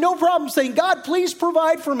 And we have no problem saying, God, please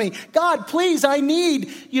provide for me. God, please, I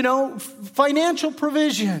need, you know, financial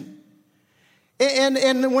provision.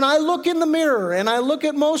 And when I look in the mirror and I look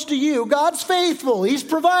at most of you, God's faithful. He's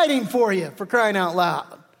providing for you, for crying out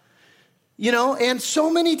loud. You know, and so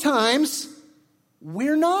many times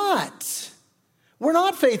we're not. We're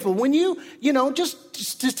not faithful. When you know, just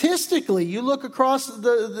statistically, you look across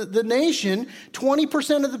the nation,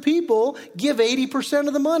 20% of the people give 80%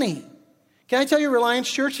 of the money. Can I tell you,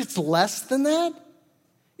 Reliance Church, it's less than that?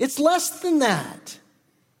 It's less than that.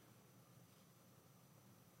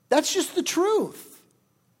 That's just the truth.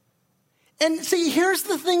 And see, here's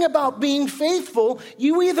the thing about being faithful.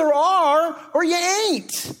 You either are or you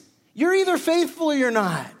ain't. You're either faithful or you're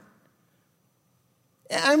not.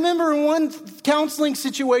 I remember in one counseling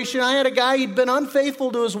situation, I had a guy, he'd been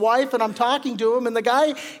unfaithful to his wife, and I'm talking to him, and the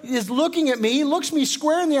guy is looking at me. He looks me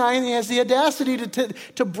square in the eye, and he has the audacity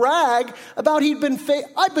to brag about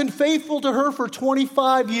I've been faithful to her for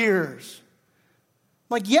 25 years.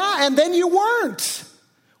 I'm like, yeah, and then you weren't.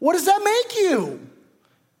 What does that make you?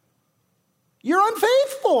 You're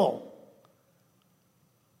unfaithful.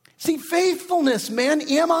 See, faithfulness, man,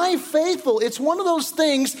 am I faithful? It's one of those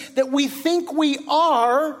things that we think we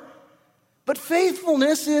are, but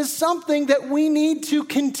faithfulness is something that we need to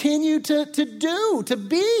continue to do, to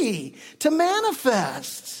be, to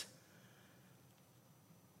manifest.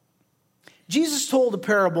 Jesus told a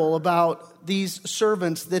parable about these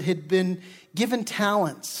servants that had been given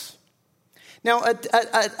talents. Now,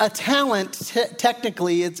 a talent,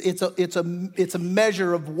 technically, it's a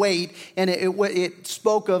measure of weight, and it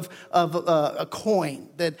spoke of a coin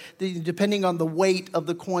that depending on the weight of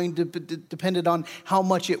the coin depended on how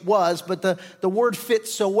much it was. But the word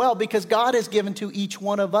fits so well because God has given to each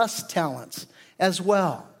one of us talents as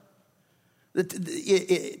well.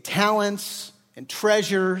 Talents and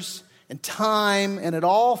treasures and time, and it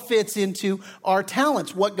all fits into our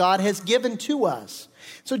talents, what God has given to us.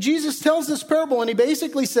 So Jesus tells this parable, and he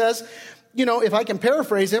basically says, you know, if I can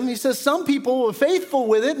paraphrase him, he says some people were faithful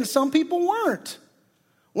with it and some people weren't.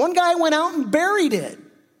 One guy went out and buried it.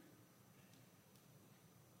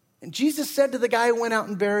 And Jesus said to the guy who went out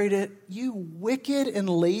and buried it, you wicked and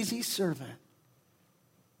lazy servant.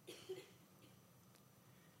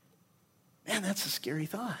 Man, that's a scary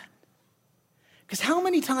thought. Because how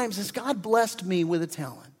many times has God blessed me with a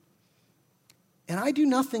talent and I do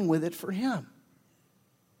nothing with it for him?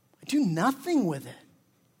 I do nothing with it.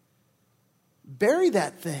 Bury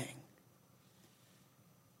that thing.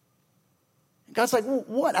 And God's like, well,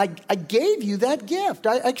 what? I gave you that gift.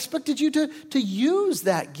 I expected you to use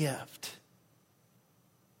that gift.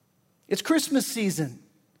 It's Christmas season.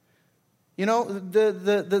 You know,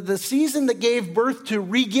 the season that gave birth to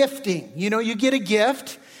regifting. You know, you get a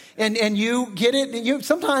gift. And you get it, and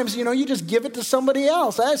sometimes, you know, you just give it to somebody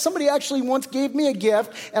else. Somebody actually once gave me a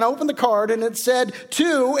gift, and I opened the card, and it said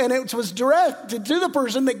to, and it was directed to the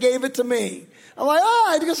person that gave it to me. I'm like,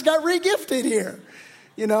 I just got regifted here,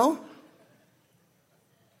 you know.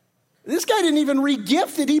 This guy didn't even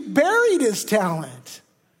regift it. He buried his talent.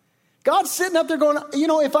 God's sitting up there going, you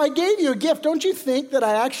know, if I gave you a gift, don't you think that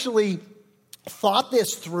I actually thought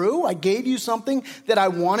this through? I gave you something that I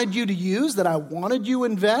wanted you to use, that I wanted you to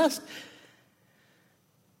invest.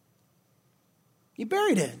 You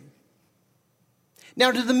buried it.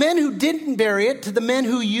 Now, to the men who didn't bury it, to the men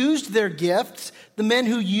who used their gifts, the men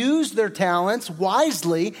who used their talents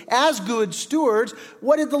wisely as good stewards,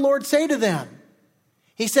 what did the Lord say to them?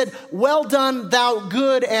 He said, well done, thou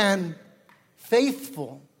good and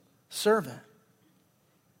faithful servant.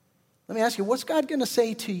 Let me ask you, what's God going to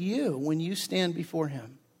say to you when you stand before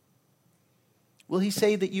him? Will he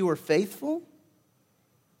say that you are faithful?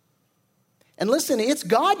 And listen, it's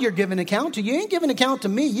God you're giving account to. You ain't giving account to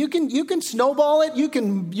me. You can snowball it. You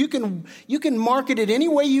can market it any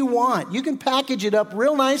way you want. You can package it up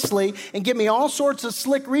real nicely and give me all sorts of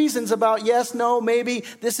slick reasons about yes, no, maybe,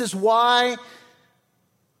 this is why.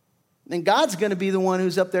 And God's going to be the one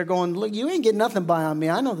who's up there going, look, you ain't getting nothing by on me.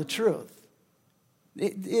 I know the truth.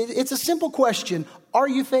 It's a simple question. Are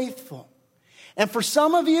you faithful? And for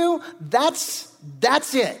some of you, that's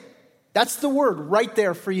it. That's the word right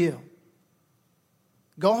there for you.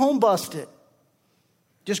 Go home busted.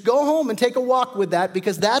 Just go home and take a walk with that,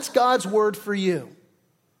 because that's God's word for you.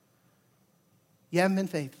 You haven't been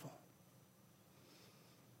faithful.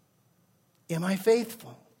 Am I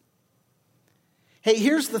faithful? Hey,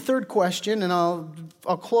 here's the third question, and I'll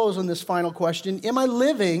close on this final question. Am I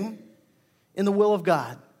living in the will of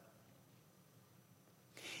God?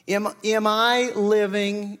 Am I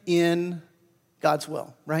living in God's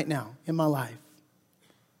will right now in my life?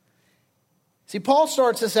 See, Paul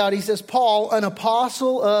starts this out. He says, Paul, an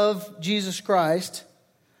apostle of Jesus Christ,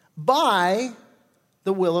 by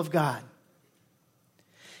the will of God.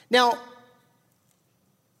 Now,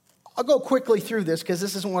 I'll go quickly through this because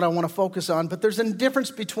this isn't what I want to focus on, but there's a difference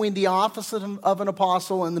between the office of an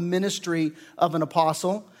apostle and the ministry of an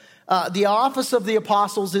apostle. The office of the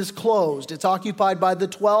apostles is closed. It's occupied by the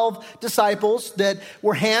 12 disciples that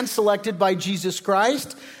were hand-selected by Jesus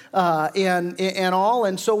Christ and all.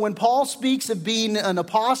 And so when Paul speaks of being an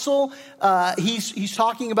apostle, he's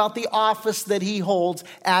talking about the office that he holds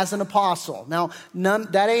as an apostle. Now,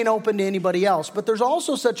 that ain't open to anybody else. But there's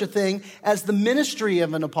also such a thing as the ministry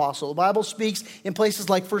of an apostle. The Bible speaks in places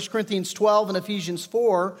like 1 Corinthians 12 and Ephesians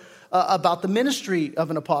 4 about the ministry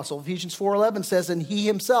of an apostle. Ephesians 4:11 says, and he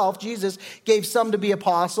himself, Jesus, gave some to be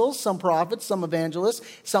apostles, some prophets, some evangelists,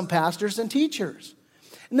 some pastors and teachers.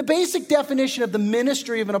 And the basic definition of the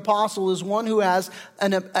ministry of an apostle is one who has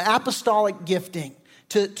an apostolic gifting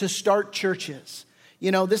to start churches. You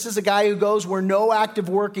know, this is a guy who goes where no active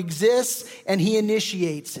work exists and he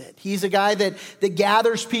initiates it. He's a guy that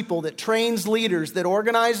gathers people, that trains leaders, that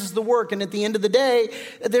organizes the work. And at the end of the day,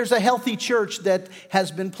 there's a healthy church that has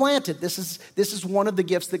been planted. This is one of the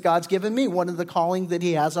gifts that God's given me, one of the calling that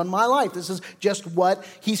he has on my life. This is just what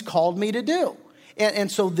he's called me to do.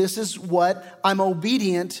 And so this is what I'm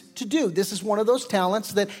obedient to do. This is one of those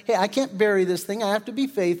talents that, hey, I can't bury this thing. I have to be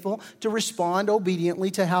faithful to respond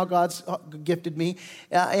obediently to how God's gifted me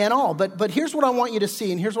and all. But here's what I want you to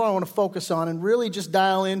see, and here's what I want to focus on and really just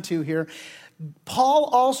dial into here. Paul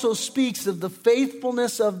also speaks of the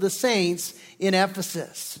faithfulness of the saints in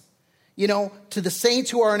Ephesus. You know, to the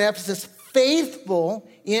saints who are in Ephesus, faithful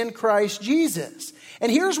in Christ Jesus.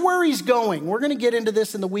 And here's where he's going. We're going to get into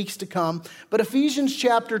this in the weeks to come. But Ephesians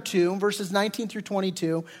chapter 2, verses 19 through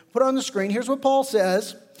 22, put on the screen. Here's what Paul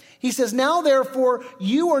says. He says, now therefore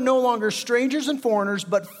you are no longer strangers and foreigners,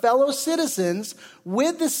 but fellow citizens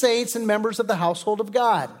with the saints and members of the household of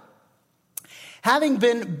God. Having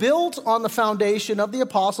been built on the foundation of the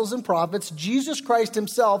apostles and prophets, Jesus Christ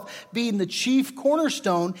himself being the chief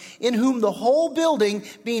cornerstone, in whom the whole building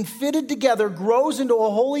being fitted together grows into a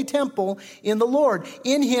holy temple in the Lord.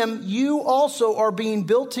 In him you also are being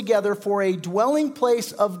built together for a dwelling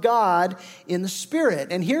place of God in the Spirit.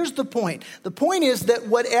 And here's the point. The point is that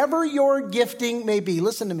whatever your gifting may be,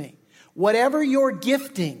 listen to me, whatever your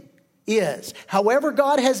gifting is, however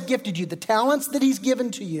God has gifted you, the talents that he's given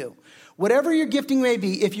to you, whatever your gifting may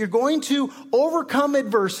be, if you're going to overcome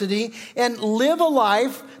adversity and live a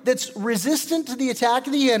life that's resistant to the attack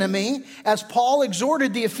of the enemy, as Paul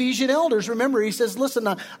exhorted the Ephesian elders, remember, he says, listen,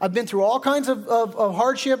 I've been through all kinds of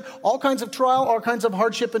hardship, all kinds of trial, all kinds of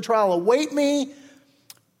hardship and trial await me,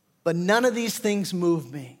 but none of these things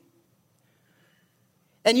move me.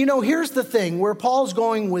 And you know, here's the thing, where Paul's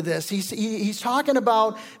going with this. He's talking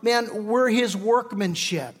about, man, we're his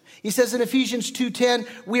workmanship. He says in Ephesians 2:10,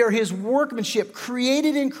 we are his workmanship,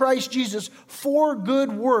 created in Christ Jesus for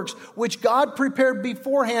good works, which God prepared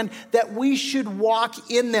beforehand that we should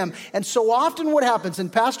walk in them. And so often what happens,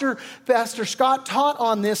 and Pastor Scott taught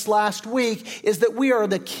on this last week, is that we are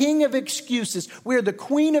the king of excuses. We are the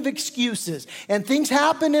queen of excuses. And things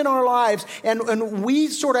happen in our lives, and we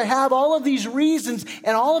sort of have all of these reasons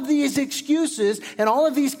and all of these excuses and all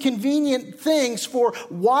of these convenient things for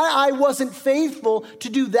why I wasn't faithful to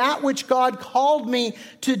do that which God called me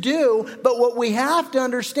to do. But what we have to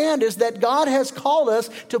understand is that God has called us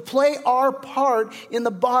to play our part in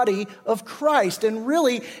the body of Christ. And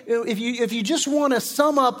really, if you just want to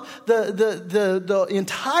sum up the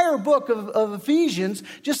entire book of Ephesians,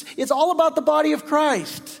 it's all about the body of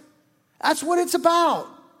Christ. That's what it's about.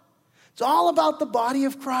 It's all about the body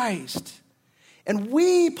of Christ. And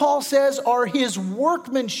we, Paul says, are his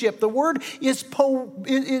workmanship. The word is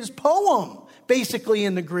poem, basically,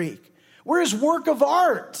 in the Greek. We're his work of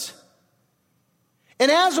art. And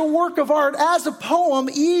as a work of art, as a poem,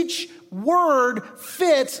 each word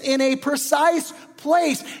fits in a precise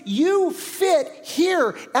place. You fit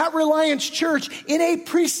here at Reliance Church in a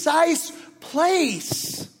precise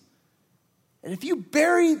place. And if you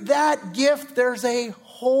bury that gift, there's a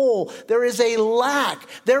hole. There is a lack.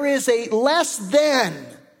 There is a less than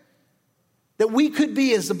that we could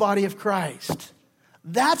be as the body of Christ.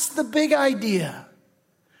 That's the big idea.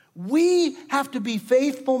 We have to be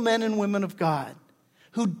faithful men and women of God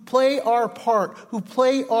who play our part, who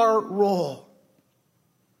play our role.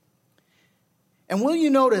 And will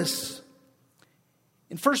you notice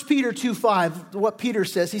in 1 Peter 2:5, what Peter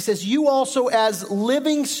says? He says, you also as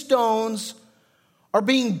living stones are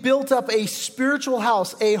being built up a spiritual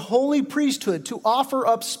house, a holy priesthood, to offer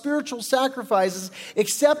up spiritual sacrifices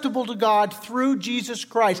acceptable to God through Jesus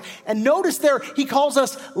Christ. And notice there, he calls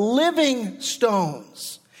us living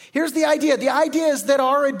stones. Here's the idea. The idea is that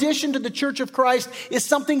our addition to the church of Christ is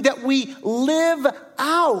something that we live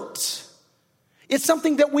out. It's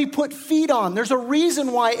something that we put feet on. There's a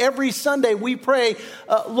reason why every Sunday we pray,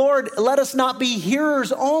 Lord, let us not be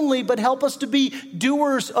hearers only, but help us to be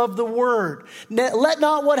doers of the word. Let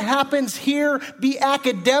not what happens here be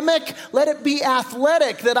academic. Let it be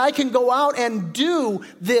athletic, that I can go out and do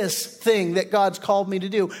this thing that God's called me to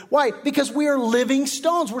do. Why? Because we are living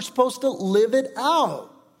stones. We're supposed to live it out.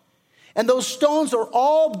 And those stones are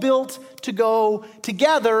all built to go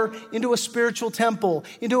together into a spiritual temple,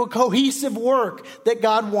 into a cohesive work that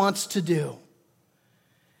God wants to do.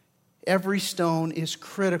 Every stone is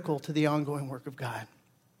critical to the ongoing work of God.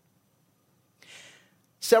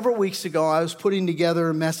 Several weeks ago, I was putting together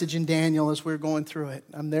a message in Daniel as we were going through it.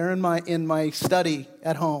 I'm there in my study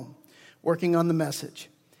at home, working on the message.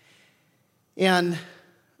 And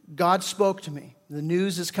God spoke to me. The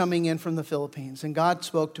news is coming in from the Philippines. And God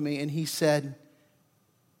spoke to me and he said,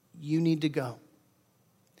 you need to go.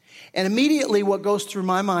 And immediately what goes through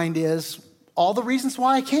my mind is all the reasons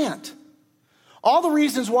why I can't. All the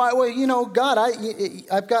reasons why, God,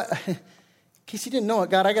 I've got, in case you didn't know it,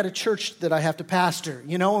 God, I got a church that I have to pastor,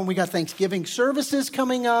 and we got Thanksgiving services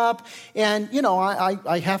coming up. And,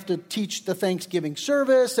 I have to teach the Thanksgiving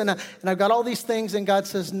service. And I've got all these things. And God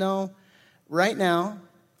says, no, right now,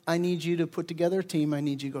 I need you to put together a team. I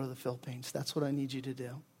need you to go to the Philippines. That's what I need you to do.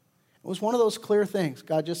 It was one of those clear things.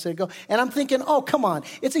 God just said, go. And I'm thinking, oh, come on.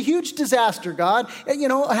 It's a huge disaster, God.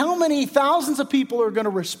 How many thousands of people are going to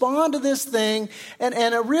respond to this thing? And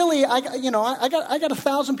really, I got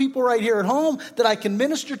 1,000 people right here at home that I can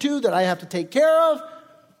minister to, that I have to take care of.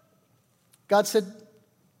 God said,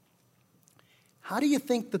 how do you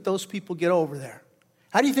think that those people get over there?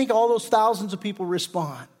 How do you think all those thousands of people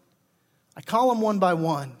respond? I call them one by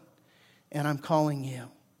one, and I'm calling you.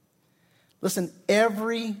 Listen,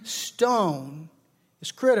 every stone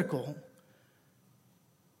is critical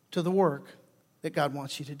to the work that God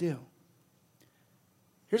wants you to do.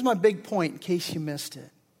 Here's my big point in case you missed it.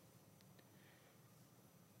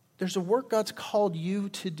 There's a work God's called you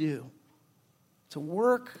to do. It's a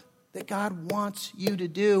work that God wants you to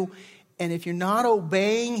do, and if you're not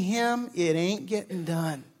obeying him, it ain't getting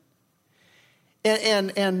done.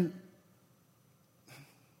 And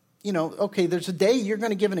okay, there's a day you're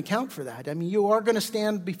going to give an account for that. I mean, you are going to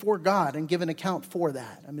stand before God and give an account for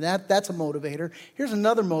that. I mean, that's a motivator. Here's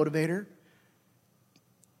another motivator.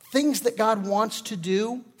 Things that God wants to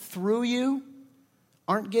do through you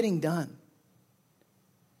aren't getting done.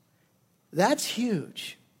 That's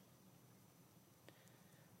huge.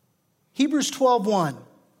 Hebrews 12:1.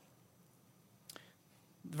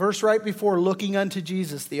 Verse right before looking unto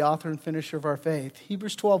Jesus, the author and finisher of our faith.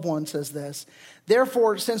 Hebrews 12:1 says this.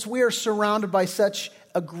 Therefore, since we are surrounded by such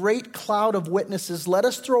a great cloud of witnesses, let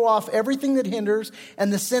us throw off everything that hinders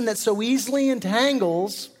and the sin that so easily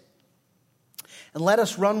entangles, and let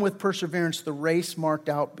us run with perseverance the race marked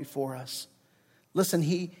out before us.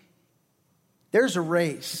 Listen, there's a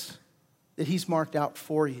race that he's marked out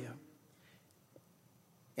for you.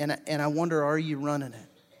 And I wonder, are you running it?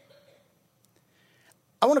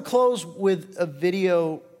 I want to close with a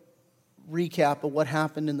video recap of what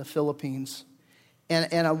happened in the Philippines.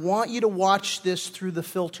 And I want you to watch this through this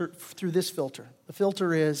filter. The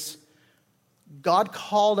filter is, God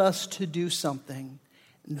called us to do something.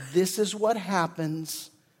 This is what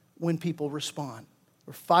happens when people respond.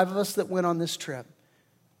 There were 5 of us that went on this trip.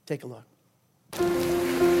 Take a look.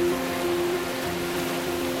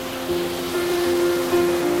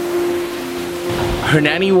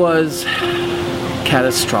 Hernani was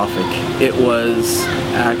catastrophic. It was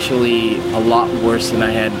actually a lot worse than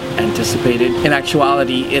I had anticipated. In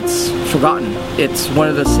actuality, it's forgotten. It's one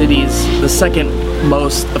of the cities, the second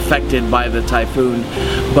most affected by the typhoon,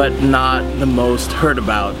 but not the most heard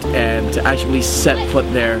about. And to actually set foot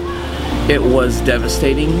there, it was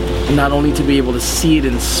devastating. Not only to be able to see it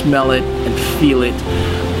and smell it and feel it,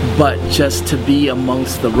 but just to be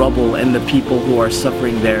amongst the rubble and the people who are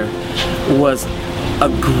suffering there was a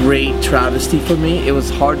great travesty for me. It was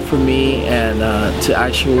hard for me and to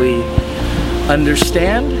actually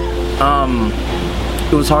understand.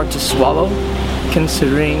 It was hard to swallow,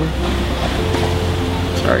 considering,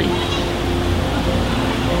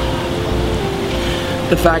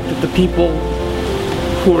 the fact that the people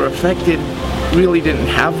who were affected really didn't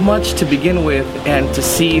have much to begin with, and to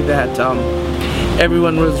see that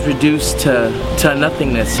everyone was reduced to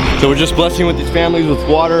nothingness. So we're just blessing with these families with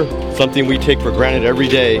water, something we take for granted every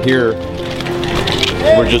day here.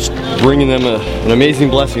 We're just bringing them an amazing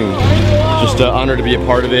blessing. Just an honor to be a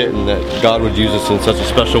part of it, and that God would use us in such a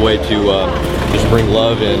special way to just bring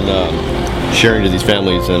love and sharing to these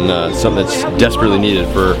families, and something that's desperately needed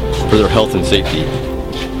for their health and safety.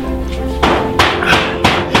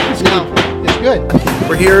 It's good.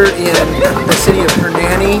 We're here in the city of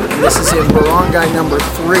Hernani. This is in barangay number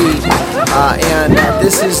 3, and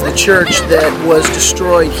this is the church that was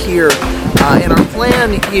destroyed here. And our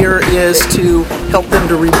plan here is to help them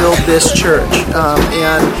to rebuild this church.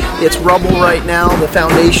 And it's rubble right now. The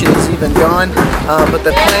foundation is even gone. But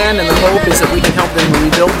the plan and the hope is that we can help them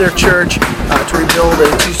rebuild their church, to rebuild a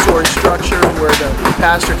 2-story structure where the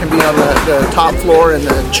pastor can be on the top floor and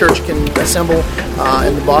the church can assemble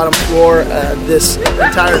in the bottom floor. This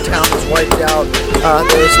entire town was wiped out.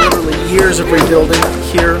 There's literally years of rebuilding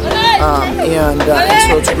here. And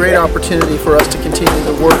so it's a great opportunity for us to continue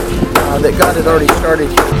the work that God had already started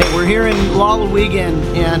here. Hey, we're here in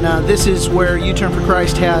Lalawegan, and this is where U-Turn for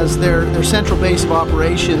Christ has their central base of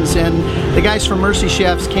operations. And the guys from Mercy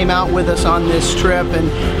Chefs came out with us on this trip,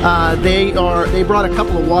 and they brought a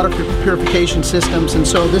couple of water purification systems. And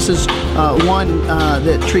so this is one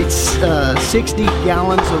that treats 60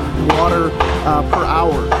 gallons of water per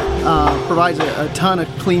hour. Provides a ton of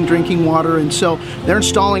clean drinking water, and so they're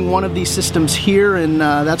installing one of these systems here, and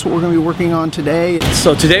that's what we're going to be working on today.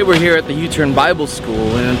 So today we're here at the U-Turn Bible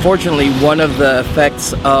School, and unfortunately one of the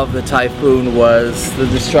effects of the typhoon was the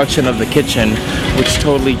destruction of the kitchen, which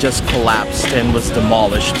totally just collapsed and was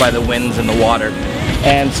demolished by the winds and the water.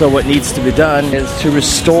 And so what needs to be done is to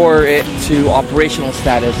restore it to operational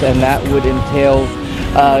status, and that would entail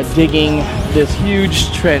digging this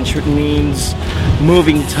huge trench, which means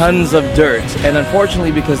moving tons of dirt. And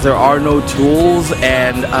unfortunately, because there are no tools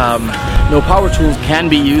and no power tools can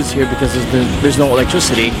be used here because there's no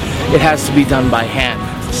electricity, it has to be done by hand.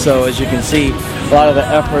 So as you can see, a lot of the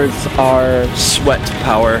efforts are sweat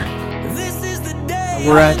power.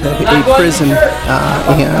 We're at a prison,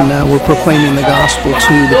 and we're proclaiming the gospel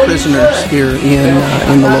to the prisoners here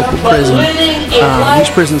in the local prison. These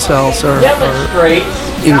prison cells are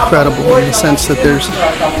incredible in the sense that there's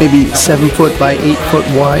maybe 7-foot by 8-foot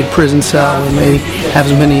wide prison cell, and they have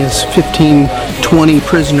as many as 15-20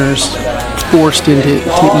 prisoners forced into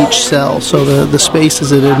each cell. So the space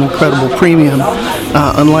is at an incredible premium,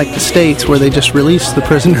 unlike the States where they just release the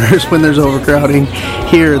prisoners when there's overcrowding.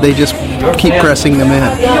 Here they just keep pressing them in.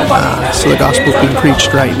 So the gospel is being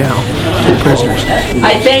preached right now to the prisoners.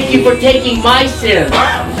 I thank you for taking my sins.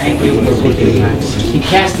 Thank you for taking my sins and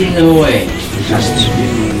casting them away.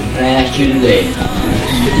 And I ask you today,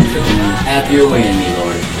 have your way in me,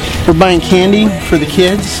 Lord. We're buying candy for the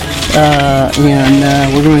kids,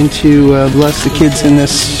 and we're going to bless the kids in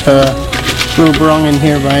this little barangay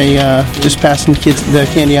here by just passing the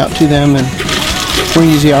candy out to them, and we're going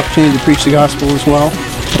to use the opportunity to preach the gospel as well.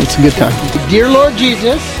 It's a good time. Dear Lord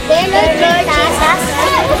Jesus,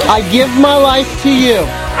 I give my life to you.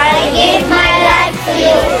 I give my life to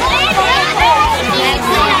you.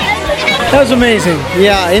 That was amazing.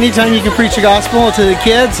 Yeah, anytime you can preach the gospel to the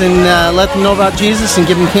kids and let them know about Jesus and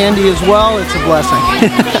give them candy as well, it's a blessing.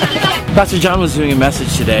 Pastor John was doing a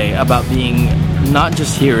message today about being not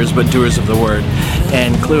just hearers but doers of the word,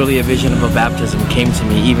 and clearly a vision of a baptism came to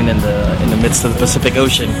me even in the midst of the Pacific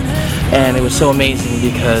Ocean. And it was so amazing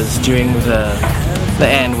because during the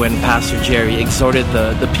end, when Pastor Jerry exhorted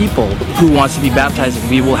the people who wants to be baptized,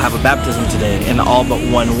 we will have a baptism today, and all but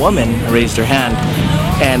one woman raised her hand.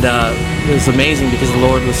 And it was amazing because the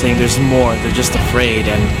Lord was saying there's more, they're just afraid.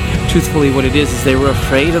 And truthfully what it is they were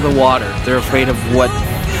afraid of the water. They're afraid of what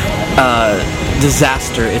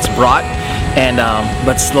disaster it's brought. And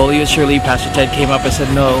but slowly but surely Pastor Ted came up and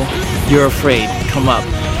said, no, you're afraid, come up.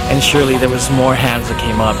 And surely there was more hands that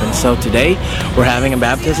came up. And so today we're having a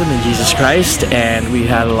baptism in Jesus Christ, and we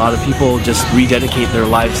had a lot of people just rededicate their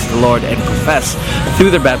lives to the Lord and profess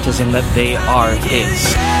through their baptism that they are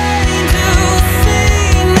His.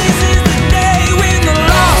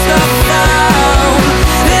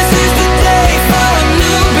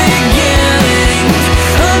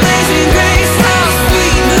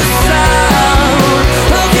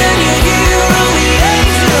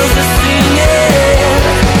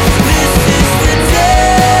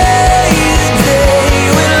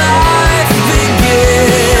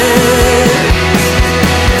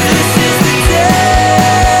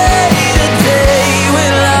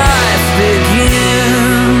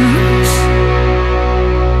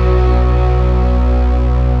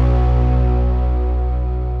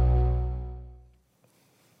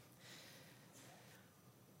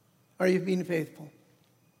 Are you being faithful?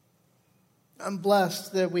 I'm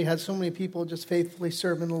blessed that we had so many people just faithfully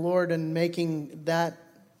serving the Lord and making that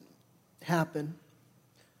happen.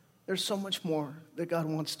 There's so much more that God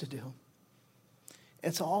wants to do.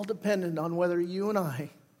 It's all dependent on whether you and I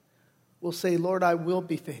will say, Lord, I will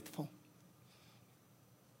be faithful.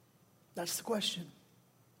 That's the question.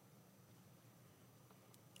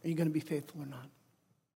 Are you going to be faithful or not?